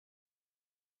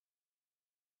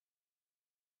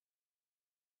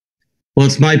Well,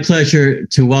 it's my pleasure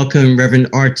to welcome Reverend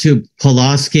Artur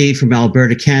Pawlowski from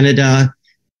Alberta, Canada.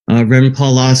 Reverend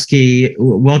Pawlowski,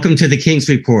 welcome to the King's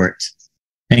Report.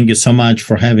 Thank you so much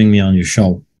for having me on your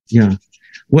show. Yeah.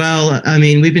 Well, I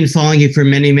mean, we've been following you for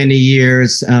many, many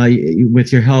years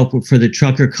with your help for the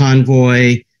trucker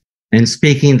convoy and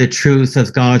speaking the truth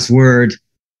of God's word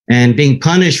and being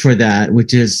punished for that,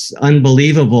 which is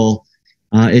unbelievable.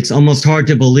 It's almost hard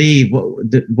to believe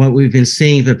what we've been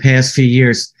seeing the past few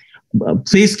years.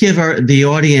 Please give the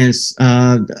audience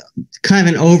kind of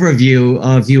an overview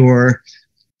of your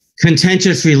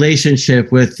contentious relationship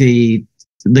with the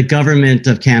government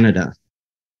of Canada.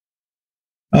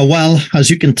 Well, as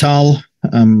you can tell,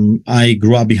 I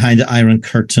grew up behind the Iron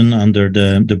Curtain under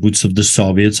the boots of the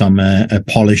Soviets. I'm a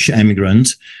Polish immigrant.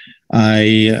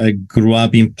 I grew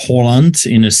up in Poland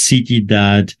in a city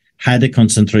that had a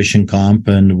concentration camp,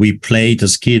 and we played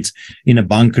as kids in the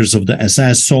bunkers of the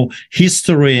SS. So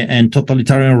history and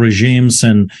totalitarian regimes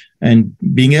and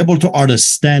being able to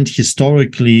understand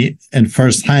historically and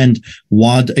firsthand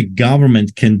what a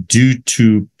government can do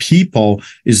to people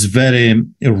is very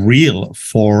real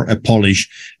for a Polish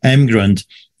immigrant.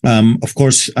 Of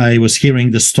course, I was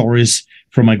hearing the stories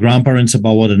from my grandparents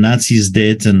about what the Nazis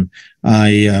did, and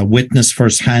I witnessed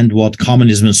firsthand what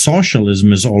communism and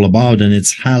socialism is all about, and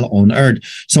it's hell on earth.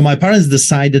 So my parents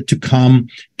decided to come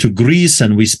to Greece,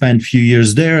 and we spent a few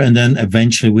years there, and then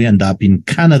eventually we end up in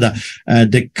Canada,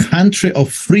 the country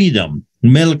of freedom,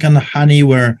 milk and honey,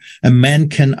 where a man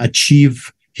can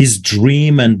achieve his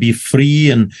dream and be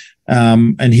free.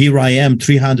 And here I am,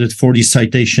 340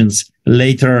 citations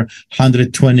later,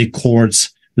 120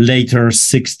 courts later,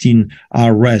 16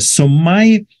 arrests. So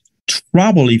my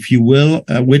trouble, if you will,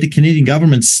 with the Canadian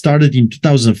government started in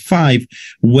 2005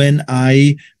 when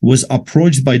I was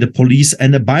approached by the police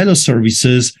and the bylaw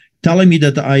services telling me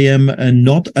that I am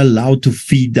not allowed to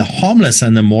feed the homeless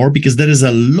anymore because there is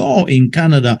a law in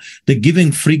Canada that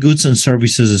giving free goods and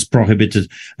services is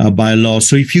prohibited by law.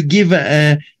 So if you give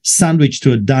a sandwich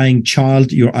to a dying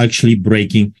child, you're actually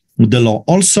breaking the law.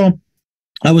 Also,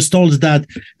 I was told that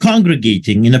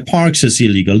congregating in the parks is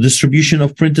illegal. Distribution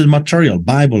of printed material,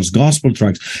 Bibles, gospel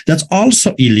tracts, that's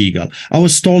also illegal. I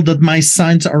was told that my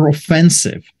signs are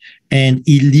offensive and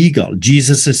illegal.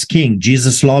 Jesus is king.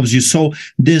 Jesus loves you. So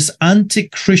this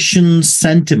anti-Christian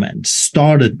sentiment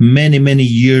started many, many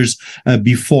years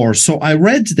before. So I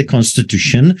read the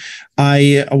Constitution.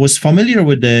 I was familiar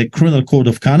with the Criminal Code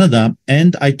of Canada,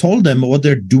 and I told them what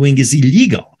they're doing is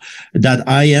illegal, that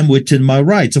I am within my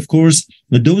rights. Of course,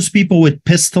 those people with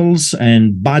pistols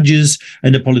and badges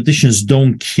and the politicians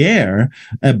don't care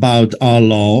about our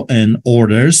law and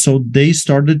order, so they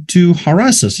started to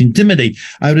harass us, intimidate.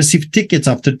 I received tickets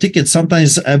after tickets.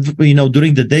 Sometimes,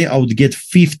 during the day, I would get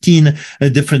 15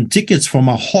 different tickets for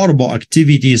my horrible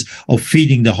activities of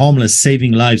feeding the homeless,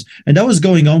 saving lives. And that was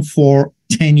going on for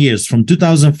 10 years, from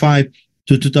 2005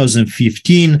 to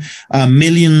 2015.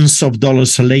 Millions of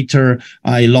dollars later,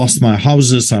 I lost my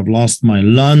houses, I've lost my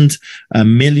land,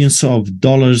 millions of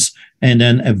dollars. And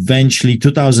then eventually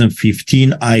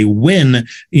 2015, I win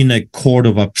in a court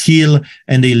of appeal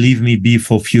and they leave me be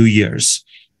for a few years.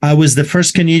 I was the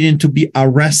first Canadian to be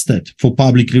arrested for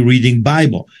publicly reading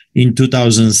Bible in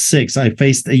 2006. I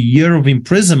faced a year of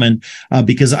imprisonment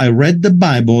because I read the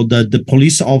Bible that the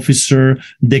police officer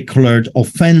declared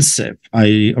offensive.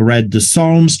 I read the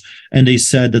Psalms and they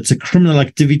said that's a criminal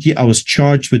activity. I was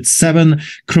charged with 7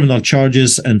 criminal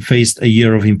charges and faced a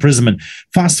year of imprisonment.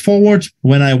 Fast forward,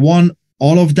 when I won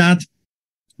all of that,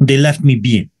 they left me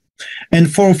be.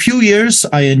 And for a few years,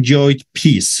 I enjoyed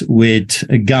peace with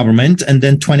government. And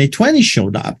then 2020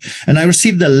 showed up and I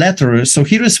received a letter. So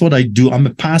here is what I do. I'm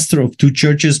a pastor of 2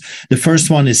 churches. The first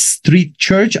one is Street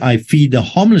Church. I feed the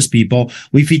homeless people.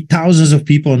 We feed thousands of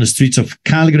people on the streets of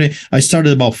Calgary. I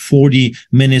started about 40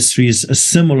 ministries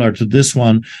similar to this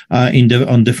one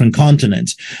on different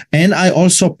continents. And I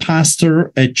also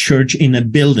pastor a church in a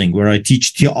building where I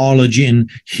teach theology and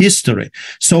history.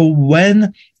 So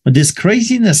when this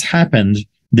craziness happened,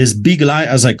 this big lie,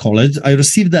 as I call it, I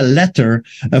received a letter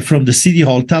from the city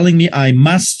hall telling me I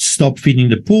must stop feeding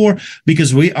the poor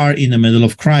because we are in the middle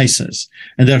of crisis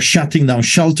and they're shutting down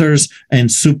shelters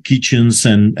and soup kitchens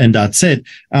and that's it.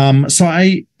 So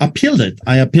I appealed it.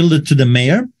 I appealed it to the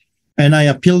mayor. And I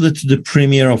appealed it to the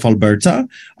Premier of Alberta.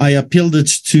 I appealed it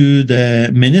to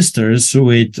the ministers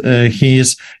with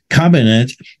his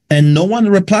cabinet, and no one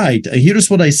replied. Here's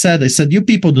what I said. I said, you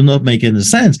people do not make any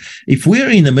sense. If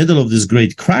we're in the middle of this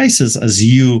great crisis, as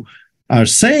you are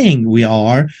saying we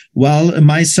are, well,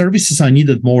 my services are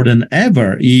needed more than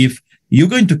ever. If you're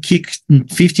going to kick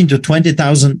 15 to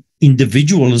 20,000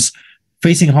 individuals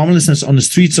facing homelessness on the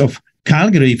streets of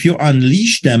Calgary, if you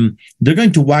unleash them, they're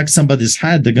going to whack somebody's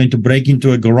head. They're going to break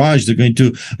into a garage. They're going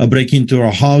to break into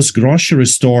a house, grocery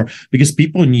store, because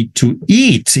people need to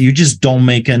eat. You just don't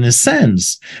make any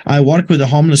sense. I work with the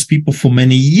homeless people for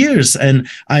many years, and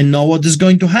I know what is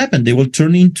going to happen. They will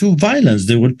turn into violence.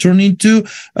 They will turn into,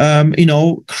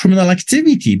 criminal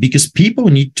activity, because people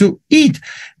need to eat.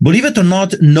 Believe it or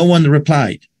not, no one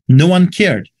replied. No one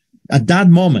cared. At that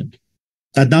moment,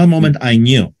 I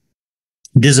knew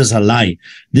this is a lie.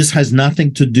 This has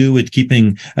nothing to do with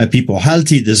keeping people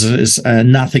healthy. This is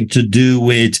nothing to do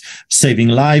with saving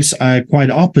lives. Quite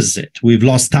opposite. We've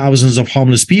lost thousands of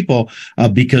homeless people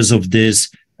because of this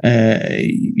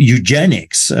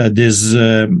eugenics, this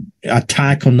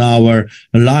attack on our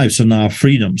lives, on our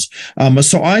freedoms.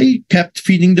 So I kept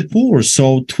feeding the poor.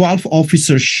 So 12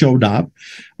 officers showed up.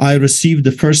 I received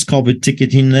the first COVID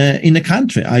ticket in the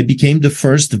country. I became the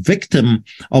first victim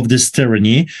of this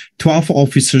tyranny. 12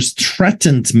 officers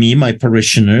threatened me, my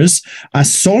parishioners,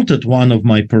 assaulted one of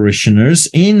my parishioners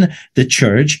in the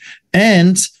church,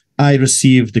 and I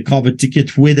received the COVID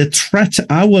ticket with a threat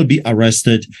I will be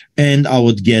arrested and I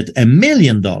would get $1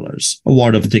 million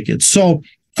worth of tickets. So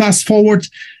fast forward,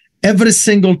 every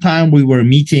single time we were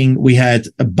meeting, we had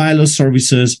bylaw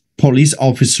services, police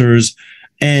officers,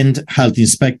 and health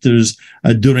inspectors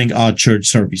during our church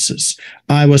services.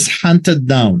 I was hunted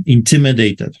down,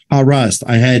 intimidated, harassed.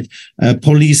 I had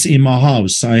police in my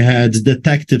house. I had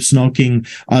detectives knocking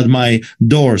at my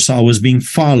doors. I was being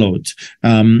followed.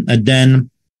 And then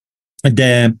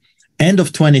the end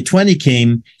of 2020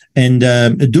 came, and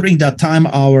during that time,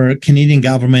 our Canadian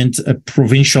government,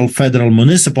 provincial, federal,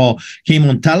 municipal, came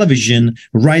on television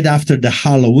right after the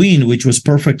Halloween, which was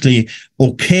perfectly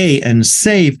okay and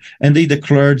safe, and they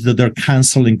declared that they're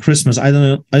canceling Christmas. I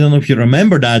don't know if you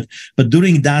remember that, but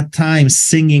during that time,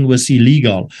 singing was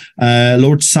illegal.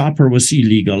 Lord's Supper was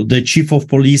illegal. The chief of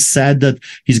police said that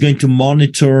he's going to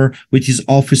monitor with his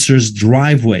officers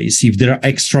driveways. If there are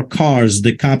extra cars,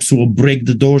 the cops will break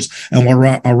the doors and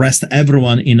will arrest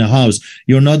everyone in a house.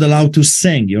 You're not allowed to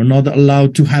sing. You're not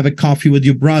allowed to have a coffee with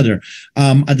your brother.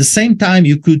 At the same time,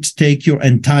 you could take your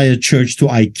entire church to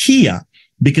IKEA,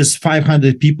 because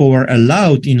 500 people were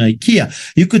allowed in IKEA.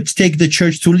 You could take the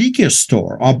church to liquor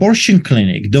store, abortion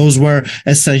clinic. Those were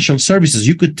essential services.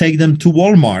 You could take them to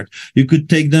Walmart. You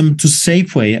could take them to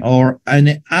Safeway or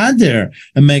any other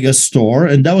mega store.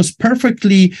 And that was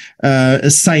perfectly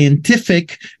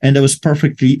scientific, and that was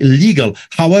perfectly legal.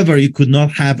 However, you could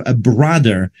not have a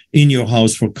brother in your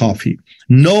house for coffee.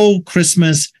 No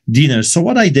Christmas dinner. So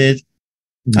what I did,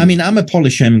 I'm a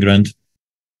Polish immigrant.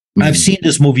 I've seen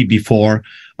this movie before.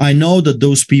 I know that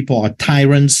those people are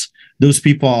tyrants. Those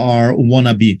people are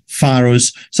wannabe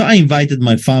pharaohs. So I invited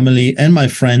my family and my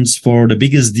friends for the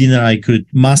biggest dinner I could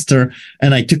muster.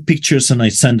 And I took pictures and I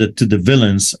sent it to the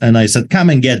villains. And I said, come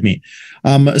and get me.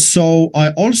 So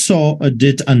I also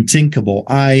did unthinkable.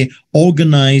 I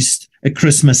organized a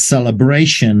Christmas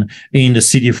celebration in the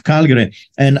city of Calgary,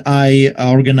 and I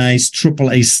organized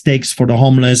AAA steaks for the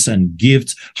homeless and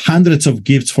gifts, hundreds of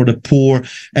gifts for the poor,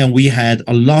 and we had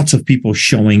a lot of people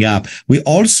showing up. We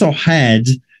also had,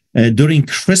 during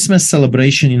Christmas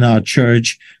celebration in our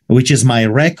church, which is my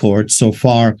record so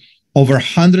far, over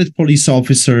 100 police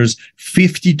officers,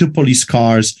 52 police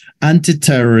cars,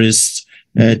 anti-terrorists,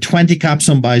 20 cops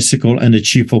on bicycle, and the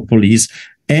chief of police.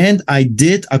 And I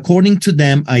did, according to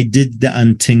them, I did the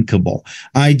unthinkable.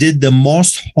 I did the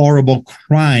most horrible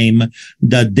crime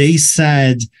that they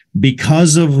said,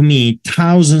 because of me,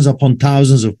 thousands upon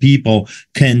thousands of people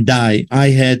can die. I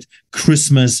had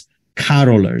Christmas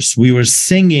carolers. We were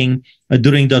singing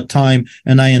during that time,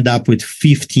 and I ended up with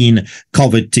 15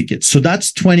 COVID tickets. So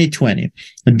that's 2020.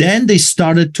 And then they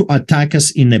started to attack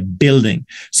us in a building.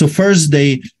 So first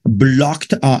they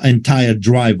blocked our entire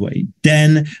driveway.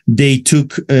 Then they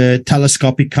took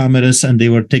telescopic cameras and they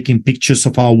were taking pictures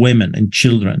of our women and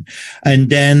children. And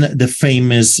then the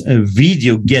famous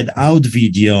video, Get Out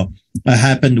video,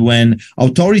 happened when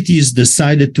authorities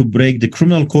decided to break the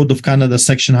Criminal Code of Canada,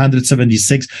 Section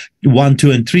 176, 1,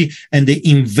 2, and 3, and they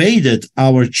invaded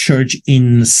our church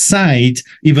inside,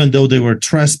 even though they were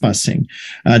trespassing.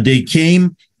 They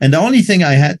came, and the only thing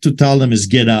I had to tell them is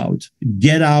get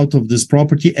out of this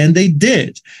property, and they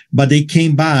did, but they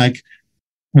came back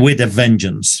with a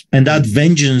vengeance, and that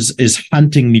vengeance is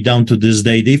hunting me down to this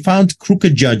day. They found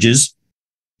crooked judges.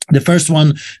 The first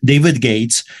one, David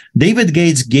Gates. David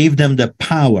Gates gave them the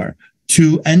power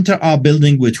to enter our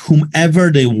building with whomever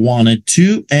they wanted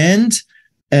to, and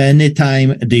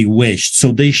anytime they wished.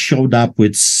 So they showed up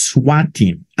with SWAT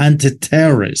team,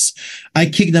 anti-terrorists. I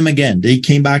kicked them again. They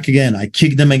came back again. I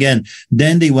kicked them again.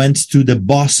 Then they went to the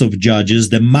boss of judges,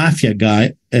 the mafia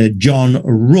guy, John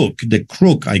Rook, the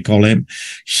crook, I call him.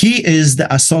 He is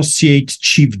the associate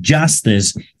chief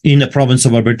justice in the province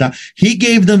of Alberta. He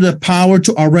gave them the power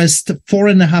to arrest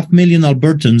 4.5 million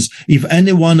Albertans if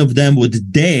any one of them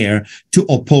would dare to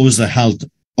oppose a health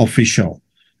official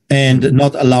and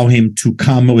not allow him to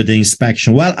come with the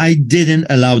inspection. Well, I didn't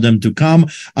allow them to come.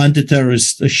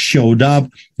 Anti-terrorists showed up.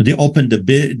 They opened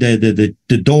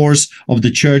the doors of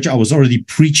the church. I was already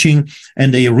preaching,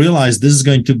 and they realized this is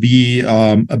going to be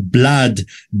a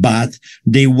bloodbath.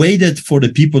 They waited for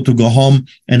the people to go home,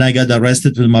 and I got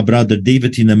arrested with my brother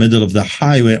David in the middle of the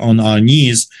highway on our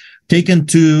knees, taken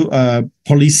to a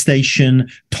police station,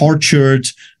 tortured.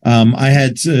 I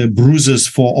had bruises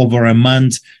for over a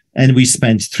month. And we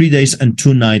spent 3 days and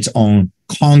 2 nights on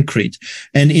concrete.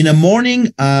 And in the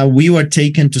morning, we were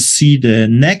taken to see the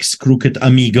next crooked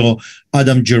amigo,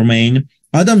 Adam Germain.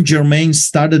 Adam Germain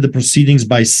started the proceedings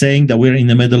by saying that we're in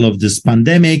the middle of this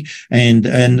pandemic, and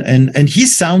he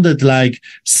sounded like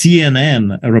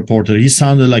CNN reporter. He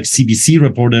sounded like CBC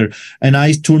reporter. And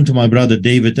I turned to my brother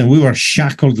David, and we were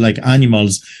shackled like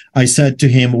animals. I said to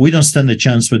him, we don't stand a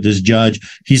chance with this judge.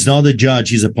 He's not a judge.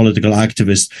 He's a political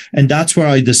activist. And that's where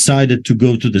I decided to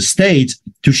go to the States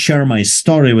to share my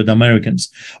story with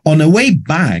Americans. On the way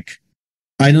back,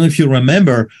 I don't know if you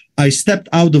remember, I stepped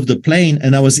out of the plane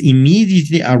and I was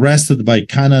immediately arrested by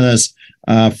Canada's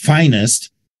finest,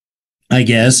 I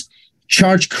guess,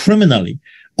 charged criminally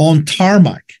on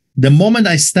tarmac. The moment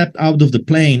I stepped out of the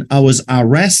plane, I was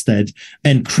arrested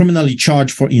and criminally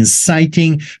charged for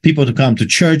inciting people to come to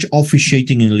church,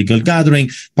 officiating in illegal gathering,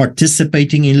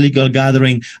 participating in illegal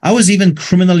gathering. I was even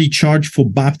criminally charged for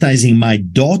baptizing my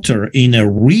daughter in a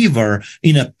river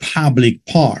in a public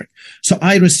park. So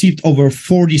I received over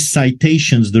 40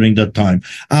 citations during that time.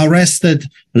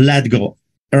 Arrested, let go.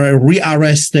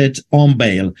 Rearrested on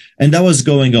bail. And that was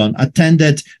going on.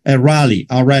 Attended a rally,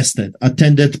 arrested.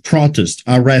 Attended protest,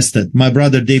 arrested. My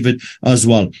brother David as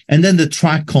well. And then the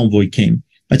truck convoy came.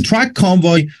 A truck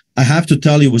convoy, I have to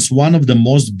tell you, was one of the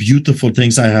most beautiful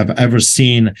things I have ever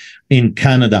seen in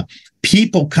Canada.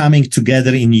 People coming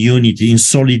together in unity, in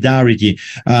solidarity,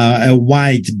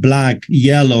 white, black,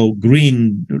 yellow,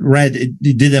 green, red, it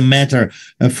didn't matter,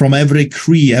 from every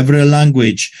creed, every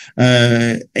language,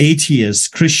 atheists,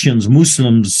 Christians,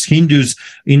 Muslims, Hindus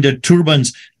in their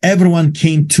turbans. Everyone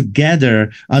came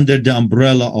together under the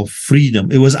umbrella of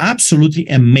freedom. It was absolutely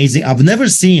amazing. I've never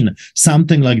seen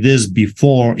something like this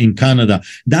before in Canada.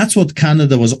 That's what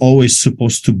Canada was always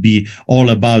supposed to be all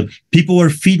about. People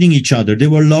were feeding each other. They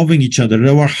were loving each other.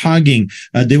 They were hugging.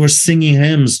 They were singing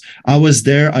hymns. I was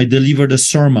there. I delivered a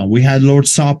sermon. We had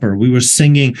Lord's Supper. We were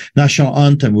singing national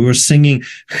anthem. We were singing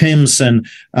hymns, and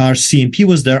our CMP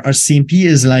was there. Our CMP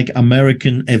is like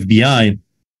American FBI.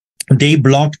 They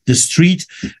blocked the street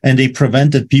and they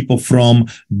prevented people from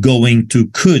going to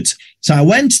Coutts. So I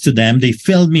went to them, they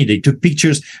filmed me, they took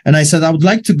pictures, and I said, I would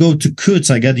like to go to Coutts.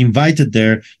 I got invited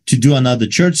there to do another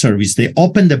church service. They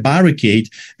opened the barricade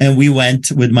and we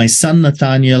went with my son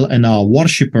Nathaniel and our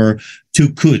worshiper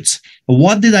to Coutts.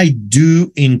 What did I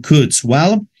do in Coutts?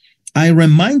 Well, I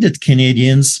reminded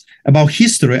Canadians about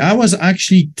history. I was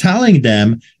actually telling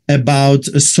them about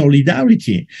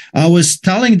solidarity. I was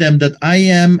telling them that I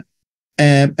am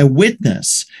a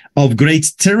witness of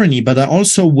great tyranny, but I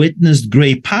also witnessed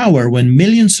great power when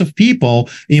millions of people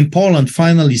in Poland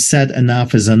finally said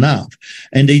enough is enough.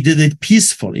 And they did it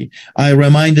peacefully. I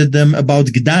reminded them about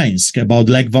Gdańsk, about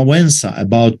Lech Wałęsa,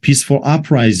 about peaceful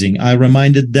uprising. I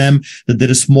reminded them that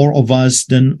there is more of us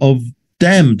than of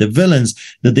them, the villains,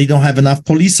 that they don't have enough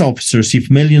police officers. If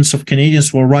millions of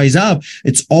Canadians will rise up,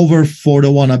 it's over for the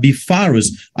wannabe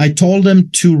pharaohs. I told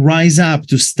them to rise up,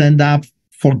 to stand up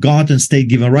for God and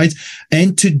state-given rights,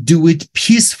 and to do it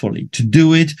peacefully, to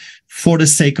do it for the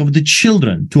sake of the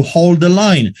children, to hold the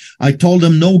line. I told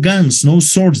them no guns, no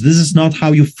swords. This is not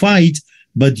how you fight,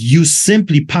 but you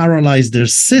simply paralyze their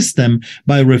system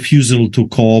by refusal to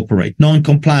cooperate.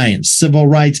 Non-compliance, civil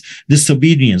rights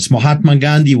disobedience, Mahatma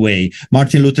Gandhi way,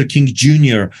 Martin Luther King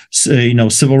Jr.,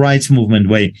 civil rights movement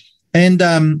way. And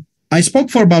I spoke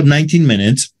for about 19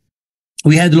 minutes.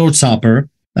 We had Lord's Supper.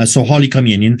 so Holy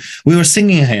Communion. We were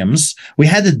singing hymns. We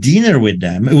had a dinner with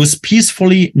them. It was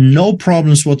peacefully, no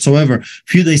problems whatsoever. A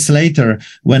few days later,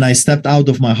 when I stepped out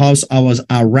of my house, I was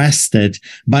arrested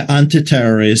by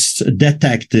anti-terrorists,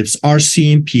 detectives,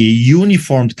 RCMP,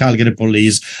 uniformed Calgary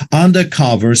police,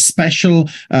 undercover, special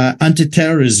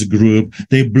anti-terrorist group.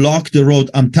 They blocked the road.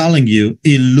 I'm telling you,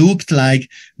 it looked like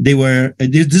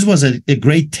this was a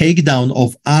great takedown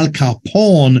of Al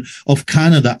Capone of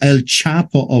Canada, El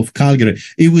Chapo of Calgary.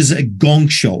 It was a gong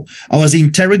show. I was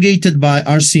interrogated by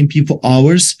RCMP for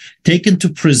hours, taken to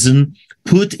prison,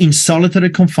 put in solitary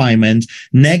confinement,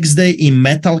 next day in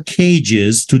metal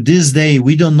cages. To this day,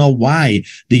 we don't know why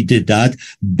they did that.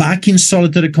 Back in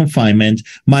solitary confinement,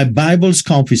 my Bible's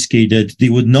confiscated. They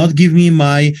would not give me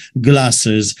my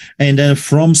glasses. And then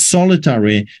from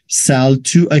solitary cell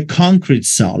to a concrete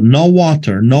cell, no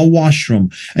water, no washroom.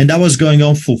 And that was going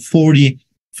on for 45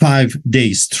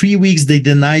 days. 3 weeks, they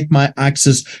denied my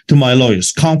access to my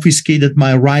lawyers, confiscated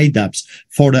my write-ups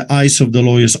for the eyes of the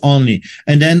lawyers only.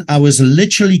 And then I was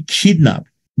literally kidnapped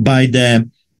by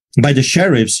the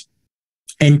sheriffs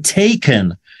and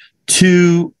taken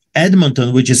to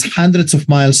Edmonton, which is hundreds of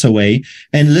miles away.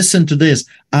 And listen to this.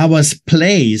 I was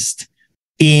placed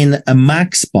in a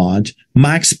MaxPod.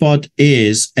 MaxPod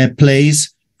is a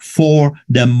place for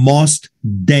the most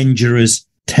dangerous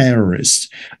terrorists.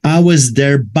 I was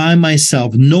there by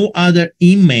myself. No other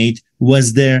inmate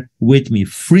was there with me.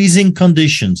 Freezing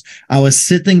conditions. I was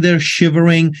sitting there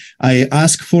shivering. I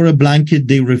asked for a blanket.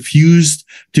 They refused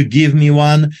to give me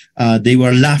one. They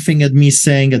were laughing at me,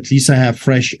 saying, at least I have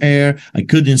fresh air. I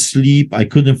couldn't sleep. I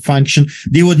couldn't function.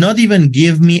 They would not even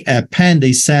give me a pen.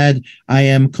 They said, I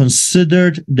am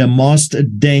considered the most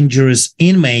dangerous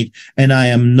inmate and I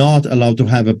am not allowed to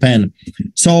have a pen.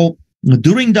 So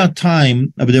during that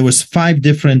time, there was 5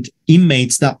 different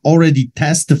inmates that already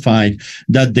testified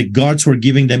that the guards were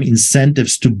giving them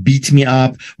incentives to beat me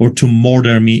up or to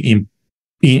murder me in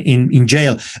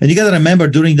jail. And you got to remember,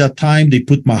 during that time, they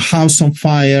put my house on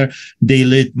fire. They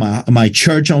lit my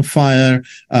church on fire.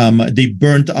 They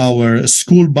burnt our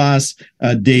school bus.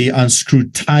 They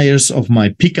unscrewed tires of my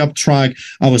pickup truck.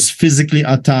 I was physically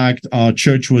attacked. Our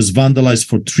church was vandalized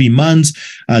for 3 months.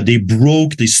 They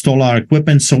stole our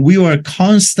equipment. So we were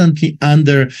constantly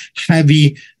under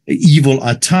heavy evil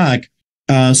attack.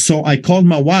 So I called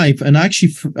my wife and I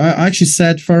actually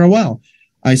said farewell.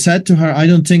 I said to her, I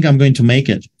don't think I'm going to make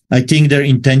it. I think their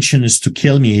intention is to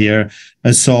kill me here.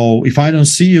 So if I don't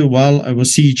see you, well, I will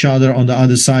see each other on the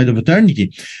other side of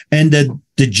eternity. And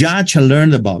the judge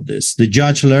learned about this. The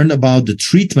judge learned about the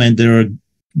treatment they were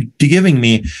giving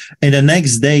me. And the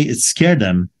next day, it scared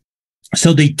them.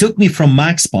 So they took me from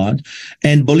MaxPod,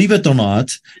 and believe it or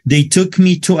not, they took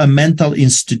me to a mental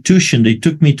institution. They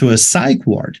took me to a psych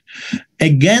ward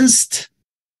against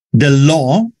the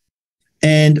law.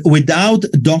 And without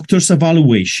doctor's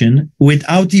evaluation,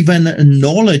 without even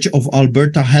knowledge of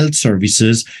Alberta Health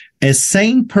Services, a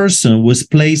sane person was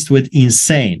placed with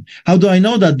insane. How do I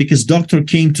know that? Because doctor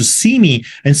came to see me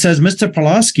and says, Mr.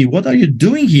 Pawlowski, what are you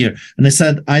doing here? And I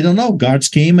said, I don't know. Guards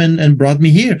came and brought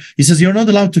me here. He says, you're not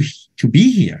allowed to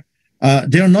be here.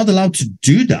 They're not allowed to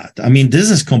do that. I mean, this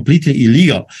is completely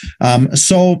illegal.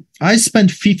 So I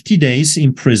spent 50 days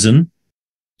in prison.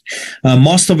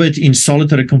 Most of it in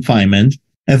solitary confinement.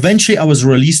 Eventually, I was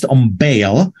released on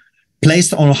bail,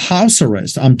 placed on house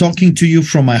arrest. I'm talking to you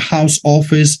from my house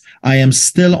office. I am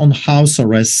still on house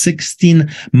arrest 16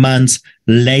 months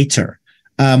later.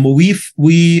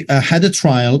 We had a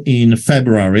trial in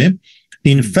February.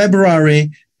 In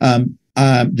February,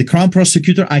 the Crown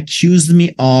prosecutor accused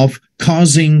me of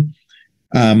causing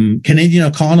Canadian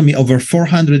economy over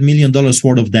 $400 million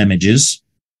worth of damages.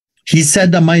 He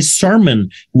said that my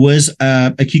sermon was,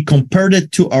 he compared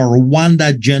it to a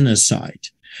Rwanda genocide.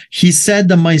 He said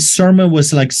that my sermon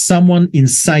was like someone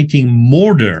inciting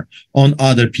murder on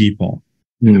other people.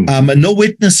 No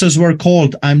witnesses were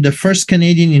called. I'm the first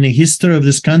Canadian in the history of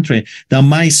this country that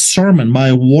my sermon,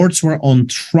 my words were on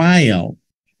trial,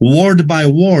 word by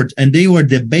word, and they were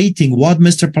debating what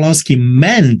Mr. Pawlowski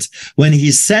meant when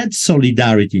he said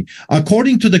solidarity.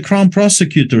 According to the Crown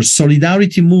prosecutor,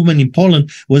 solidarity movement in Poland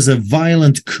was a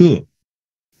violent coup.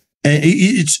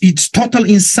 It's total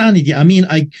insanity. I mean,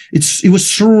 it was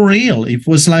surreal. It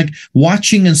was like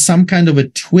watching in some kind of a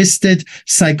twisted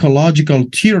psychological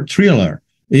thriller.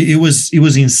 It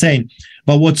was insane.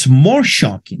 But what's more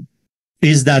shocking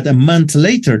is that a month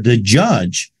later, the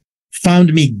judge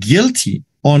found me guilty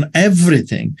on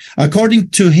everything. According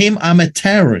to him, I'm a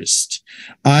terrorist.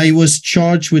 I was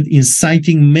charged with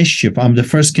inciting mischief. I'm the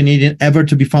first Canadian ever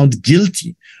to be found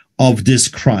guilty of this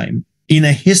crime. in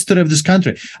a history of this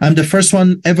country. I'm the first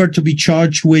one ever to be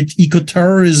charged with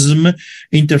eco-terrorism,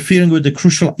 interfering with the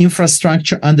crucial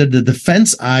infrastructure under the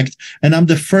Defense Act. And I'm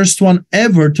the first one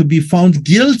ever to be found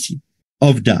guilty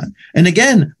of that. And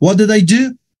again, what did I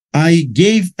do? I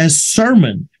gave a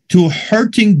sermon to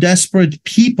hurting, desperate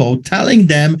people, telling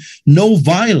them no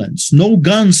violence, no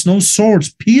guns, no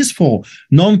swords, peaceful,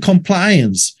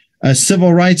 non-compliance,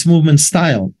 civil rights movement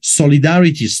style,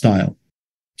 solidarity style.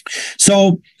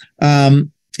 So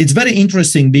it's very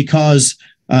interesting because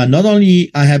not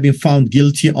only I have been found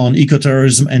guilty on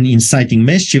ecoterrorism and inciting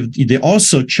mischief, they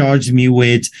also charged me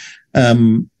with a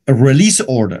release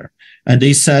order. And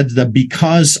they said that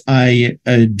because I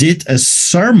did a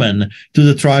sermon to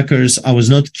the truckers, I was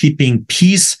not keeping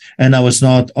peace and I was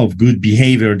not of good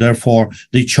behavior. Therefore,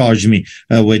 they charged me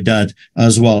with that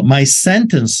as well. My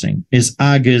sentencing is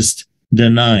August the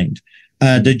 9th.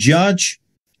 The judge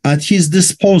at his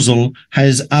disposal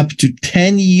has up to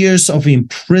 10 years of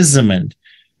imprisonment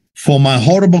for my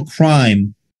horrible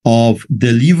crime of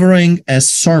delivering a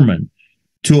sermon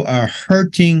to a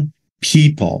hurting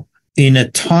people in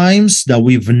a times that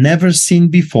we've never seen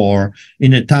before,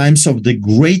 in a times of the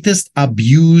greatest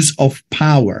abuse of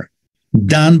power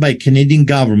done by Canadian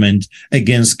government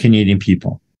against Canadian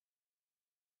people.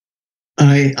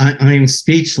 I'm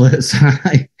speechless.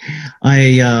 I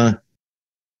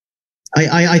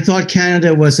thought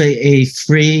Canada was a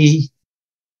free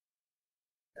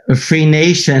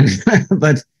nation,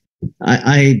 but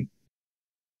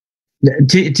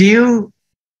do you?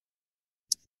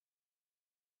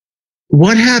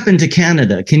 What happened to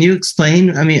Canada? Can you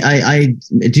explain? I mean,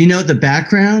 do you know the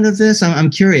background of this? I'm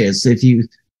curious if you.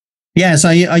 Yes,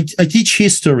 I teach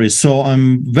history, so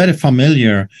I'm very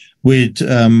familiar with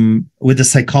the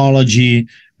psychology,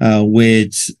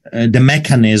 with the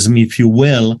mechanism, if you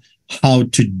will, how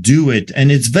to do it.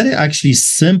 And it's very actually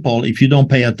simple if you don't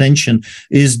pay attention.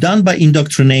 It's done by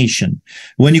indoctrination.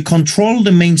 When you control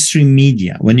the mainstream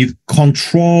media, when you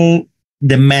control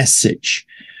the message,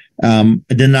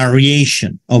 the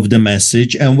narration of the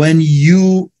message, and when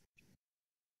you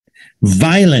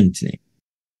violently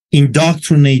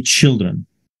indoctrinate children,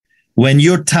 when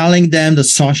you're telling them that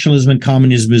socialism and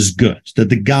communism is good, that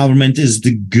the government is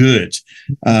the good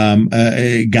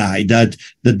guy, that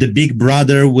the big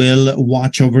brother will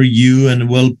watch over you and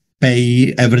will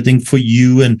pay everything for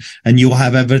you and you'll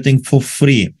have everything for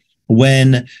free.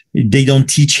 When they don't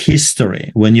teach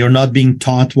history, when you're not being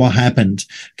taught what happened,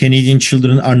 Canadian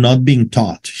children are not being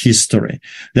taught history.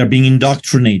 They're being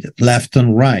indoctrinated left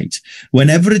and right. When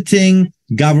everything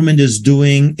government is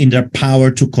doing in their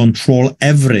power to control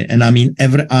every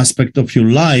aspect of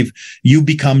your life, you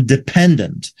become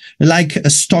dependent. Like a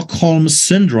Stockholm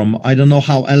syndrome. I don't know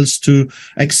how else to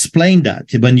explain that.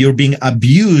 When you're being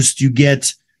abused, you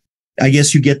get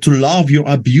to love your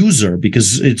abuser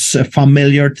because it's a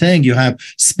familiar thing. You have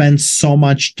spent so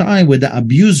much time with the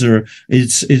abuser,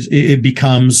 it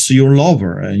becomes your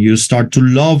lover, and you start to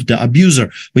love the abuser,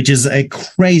 which is a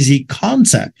crazy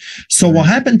concept. So what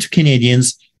happened to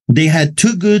Canadians? They had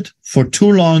too good for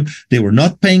too long. They were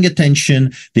not paying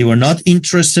attention. They were not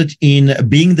interested in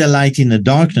being the light in the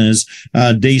darkness.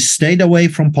 They stayed away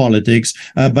from politics.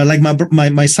 But like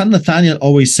my son Nathaniel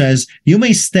always says, you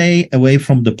may stay away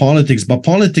from the politics, but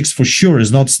politics for sure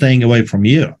is not staying away from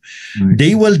you. Right.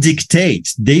 They will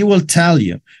dictate. They will tell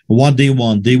you what they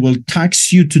want. They will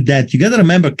tax you to death. You got to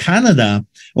remember, Canada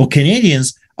or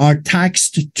Canadians are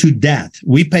taxed to death.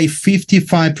 We pay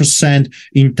 55%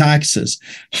 in taxes.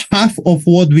 Half of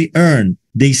what we earn,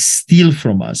 they steal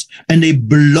from us, and they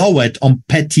blow it on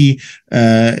petty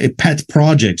pet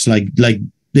projects. Like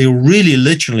they're really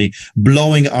literally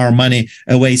blowing our money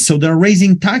away. So they're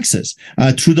raising taxes.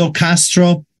 Trudeau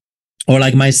Castro, or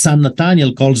like my son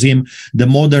Nathaniel calls him, the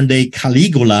modern day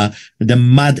Caligula, the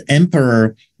mad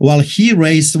emperor. Well, he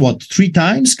raised 3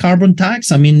 times carbon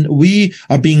tax. I mean, we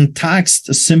are being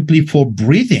taxed simply for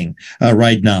breathing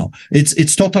right now.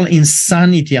 It's total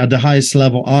insanity at the highest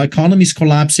level. Our economy is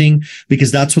collapsing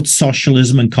because that's what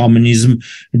socialism and communism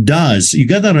does. You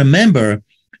got to remember,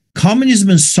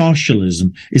 communism and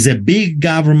socialism is a big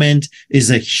government, is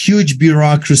a huge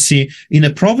bureaucracy. In the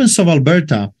province of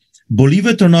Alberta, believe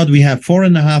it or not, we have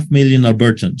 4.5 million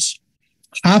Albertans.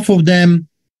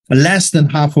 Less than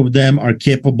half of them are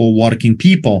capable working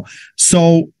people.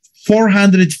 So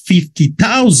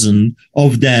 450,000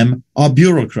 of them are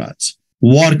bureaucrats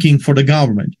working for the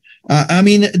government. I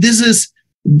mean, this is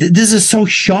so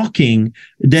shocking.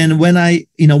 Then when I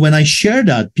share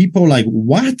that, people are like,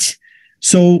 what?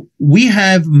 So we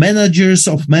have managers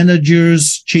of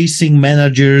managers chasing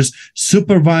managers,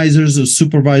 supervisors of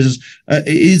supervisors.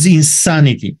 It's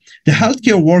insanity. The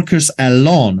healthcare workers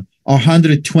alone are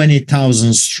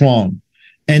 120,000 strong,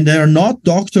 and they are not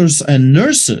doctors and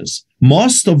nurses.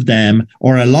 Most of them,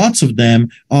 or a lot of them,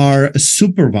 are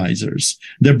supervisors.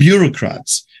 They're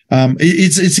bureaucrats.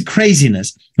 It's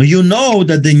craziness. You know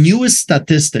that the newest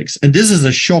statistics, and this is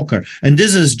a shocker, and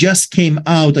this is just came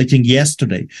out, I think,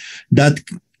 yesterday, that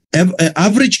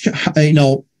average,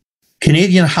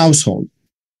 Canadian household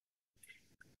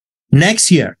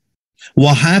next year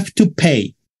will have to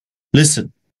pay,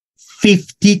 listen,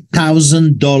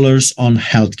 $50,000 on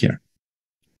healthcare.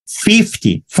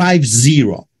 50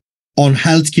 on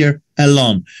healthcare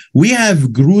alone. We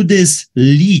have grew this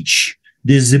leech,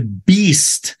 this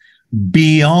beast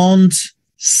beyond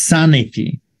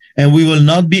sanity, and we will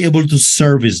not be able to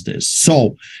service this.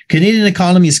 So Canadian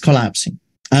economy is collapsing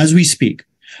as we speak.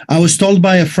 I was told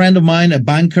by a friend of mine, a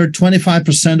banker,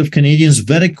 25% of Canadians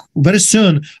very, very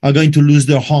soon are going to lose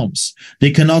their homes.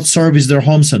 They cannot service their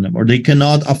homes anymore. They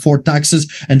cannot afford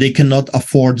taxes, and they cannot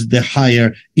afford the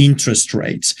higher interest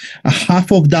rates.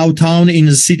 Half of downtown in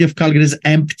the city of Calgary is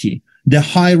empty. The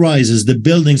high rises, the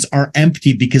buildings are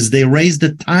empty because they raised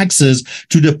the taxes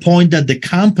to the point that the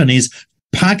companies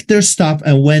packed their stuff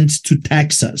and went to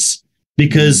Texas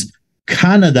because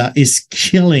Canada is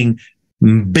killing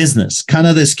business.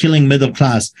 Canada is killing middle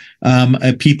class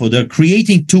people. They're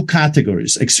creating two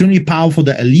categories: extremely powerful,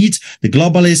 the elites, the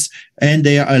globalists, and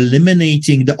they are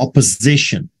eliminating the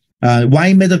opposition.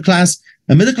 Why middle class?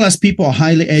 Middle class people are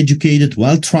highly educated,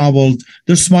 well-traveled.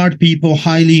 They're smart people,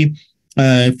 highly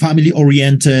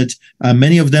family-oriented.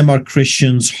 Many of them are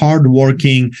Christians,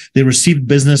 hardworking. They received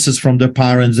businesses from their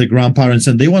parents, their grandparents,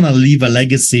 and they want to leave a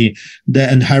legacy,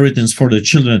 the inheritance for their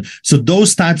children. So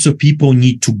those types of people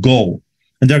need to go.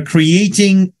 And they're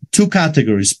creating two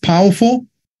categories: powerful,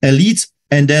 elites,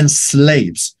 and then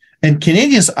slaves. And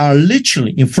Canadians are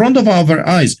literally in front of our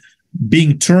eyes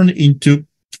being turned into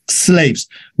slaves.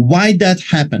 Why that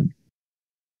happened?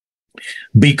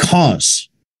 Because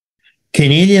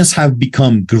Canadians have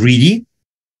become greedy,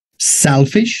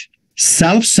 selfish,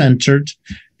 self-centered,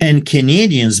 and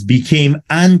Canadians became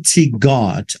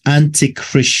anti-God,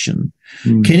 anti-Christian.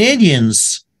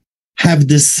 Canadians have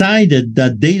decided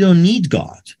that they don't need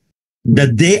God,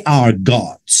 that they are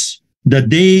gods, that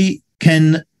they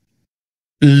can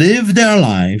live their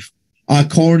life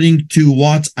according to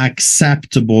what's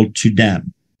acceptable to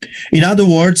them. In other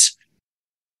words,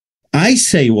 I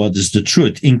say what is the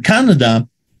truth. In Canada,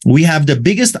 we have the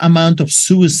biggest amount of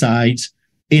suicides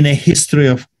in a history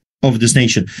of this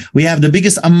nation. We have the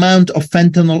biggest amount of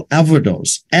fentanyl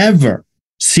overdose ever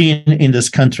seen in this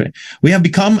country. We have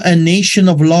become a nation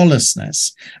of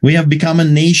lawlessness. We have become a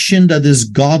nation that is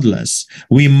godless.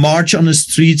 We march on the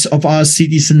streets of our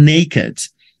cities naked.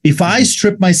 If I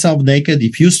strip myself naked,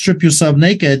 if you strip yourself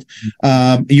naked,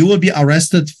 you will be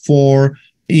arrested for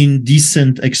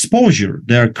indecent exposure.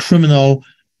 There are criminal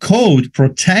code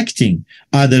protecting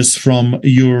others from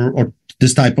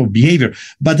this type of behavior.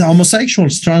 But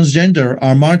homosexuals, transgender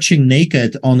are marching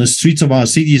naked on the streets of our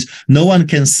cities. No one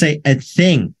can say a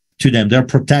thing to them. They're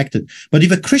protected. But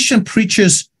if a Christian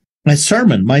preaches a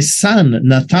sermon, my son,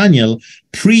 Nathaniel,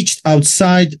 preached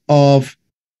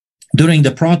during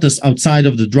the protest outside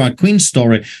of the drag queen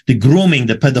story, the grooming,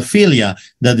 the pedophilia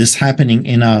that is happening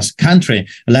in our country,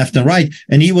 left and right.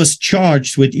 And he was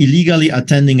charged with illegally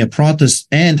attending a protest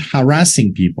and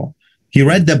harassing people. He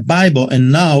read the Bible,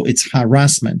 and now it's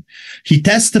harassment. He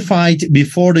testified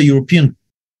before the European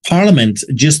Parliament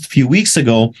just a few weeks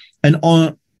ago,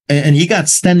 and he got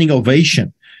standing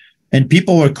ovation. And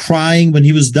people were crying when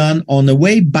he was done. On the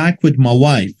way back with my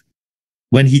wife,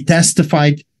 when he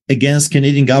testified against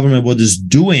Canadian government, what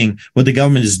the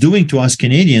government is doing to us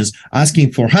Canadians,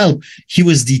 asking for help, he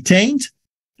was detained,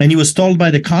 and he was told by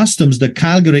the customs that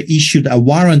Calgary issued a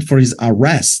warrant for his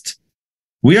arrest.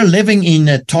 We are living in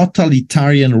a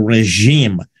totalitarian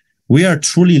regime. We are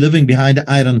truly living behind the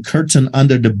Iron Curtain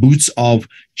under the boots of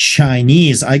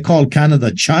Chinese. I call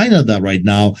Canada China right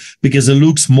now because it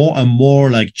looks more and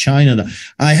more like China.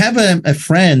 I have a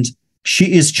friend.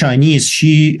 She is Chinese.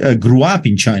 She grew up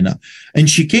in China. And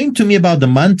she came to me about a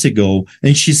month ago,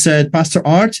 and she said, Pastor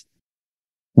Art,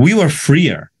 we were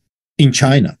freer in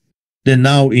China than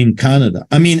now in Canada.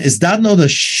 I mean, is that not a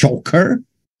shocker?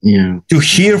 Yeah. To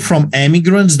hear from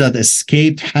immigrants that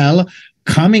escaped hell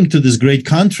coming to this great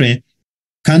country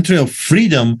of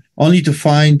freedom, only to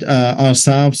find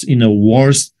ourselves in the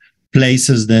worst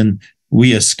places than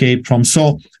we escaped from.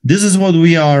 So this is what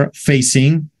we are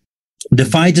facing. The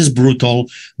fight is brutal.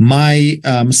 My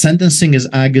sentencing is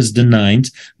August the 9th.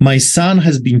 My son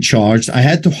has been charged. I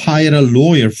had to hire a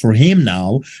lawyer for him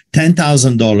now,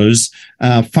 $10,000,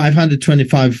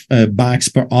 525 bucks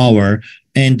per hour,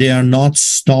 and they are not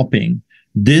stopping.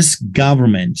 This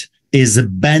government is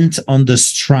bent on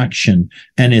destruction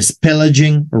and is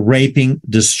pillaging, raping,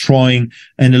 destroying,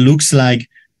 and it looks like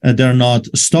they're not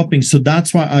stopping. So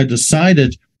that's why I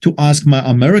decided to ask my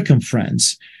American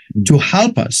friends to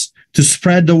help us to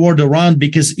spread the word around,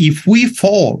 because if we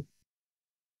fall,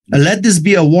 let this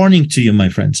be a warning to you, my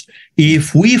friends.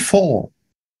 If we fall,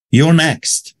 you're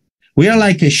next. We are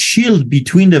like a shield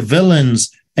between the villains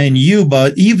and you,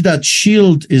 but if that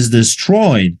shield is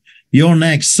destroyed, you're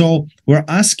next. So we're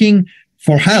asking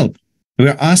for help.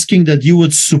 We're asking that you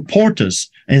would support us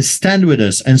and stand with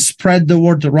us and spread the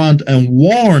word around and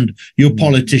warn your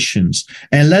politicians,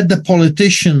 and let the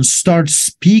politicians start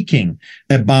speaking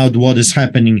about what is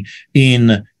happening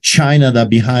in China, that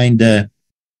behind the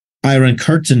Iron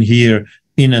Curtain here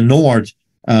in the North.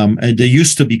 They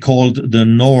used to be called the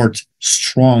North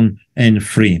Strong and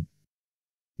Free.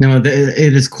 No,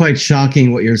 it is quite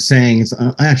shocking what you're saying. It's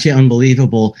actually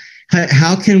unbelievable.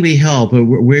 How can we help?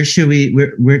 Where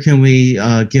can we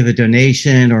give a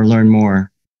donation or learn more?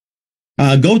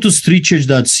 Go to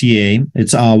streetchurch.ca.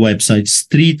 It's our website,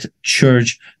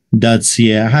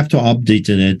 streetchurch.ca. I have to update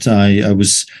it. I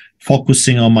was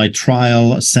focusing on my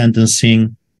trial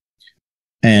sentencing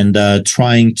and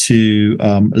trying to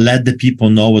let the people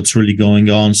know what's really going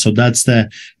on. So that's the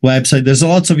website. There's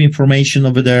lots of information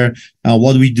over there.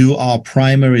 What we do, our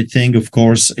primary thing, of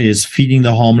course, is feeding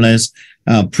the homeless,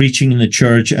 preaching in the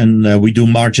church, and we do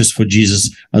marches for Jesus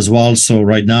as well. So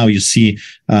right now you see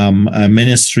a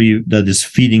ministry that is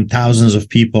feeding thousands of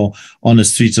people on the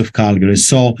streets of Calgary.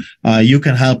 So you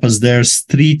can help us there,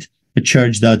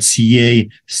 streetchurch.ca,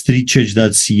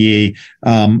 streetchurch.ca,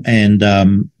 and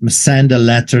send the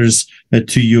letters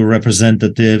to your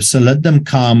representatives. So let them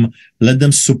come, let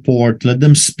them support, let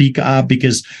them speak up,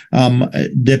 because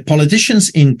the politicians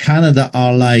in Canada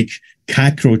are like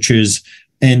cockroaches,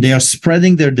 and they are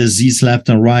spreading their disease left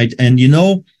and right. And you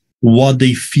know what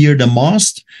they fear the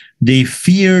most? They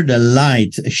fear the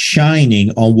light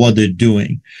shining on what they're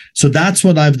doing. So that's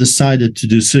what I've decided to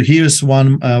do. So here's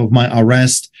one of my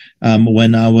arrests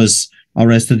when I was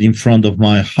arrested in front of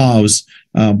my house,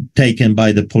 taken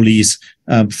by the police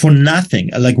for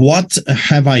nothing. Like, what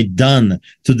have I done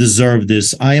to deserve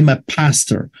this? I am a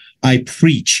pastor. I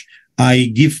preach.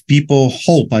 I give people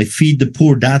hope. I feed the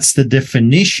poor. That's the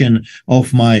definition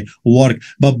of my work.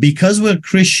 But because we're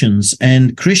Christians,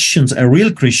 and Christians,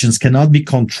 real Christians, cannot be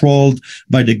controlled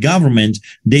by the government,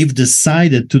 they've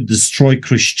decided to destroy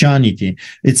Christianity.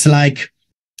 It's like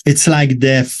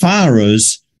the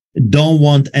pharaohs don't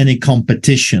want any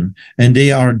competition, and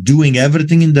they are doing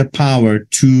everything in their power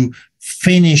to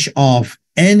finish off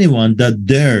anyone that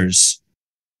dares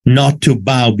not to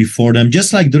bow before them,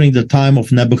 just like during the time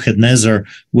of Nebuchadnezzar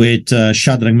with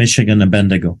Shadrach, Meshach, and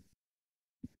Abednego.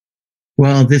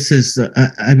 Well, this is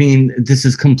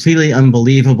completely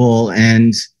unbelievable.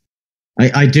 And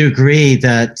I do agree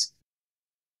that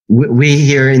we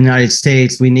here in the United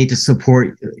States, we need to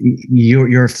support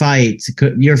your fight.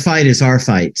 Your fight is our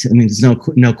fight. I mean, there's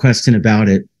no question about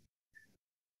it.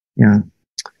 Yeah.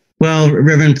 Well,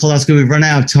 Reverend Pawlowski, we've run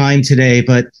out of time today,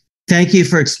 but thank you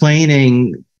for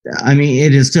explaining. I mean,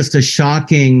 it is just a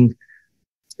shocking,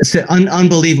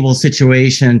 unbelievable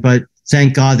situation, but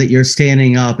thank God that you're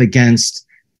standing up against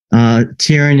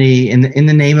tyranny in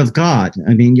the name of God.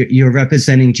 I mean, you're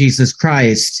representing Jesus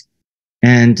Christ,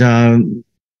 and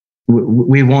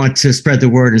we want to spread the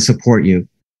word and support you.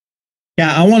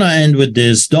 Yeah, I want to end with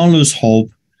this. Don't lose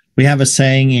hope. We have a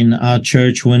saying in our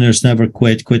church, winners never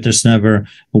quit, quitters never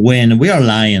win. We are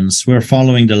lions. We're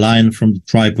following the lion from the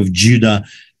tribe of Judah.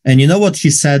 And you know what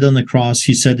he said on the cross?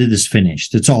 He said, it is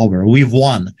finished. It's over. We've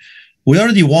won. We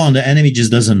already won. The enemy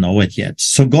just doesn't know it yet.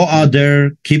 So go out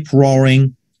there, keep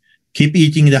roaring, keep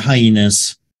eating the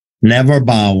hyenas, never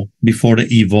bow before the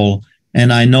evil.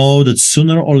 And I know that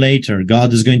sooner or later,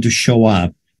 God is going to show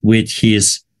up with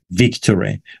his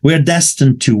victory. We are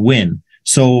destined to win.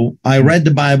 So I read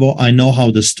the Bible. I know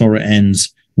how the story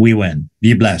ends. We win.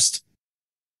 Be blessed.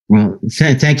 Well,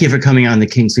 thank you for coming on the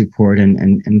King's Report,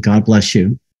 and God bless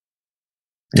you.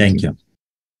 Thank you.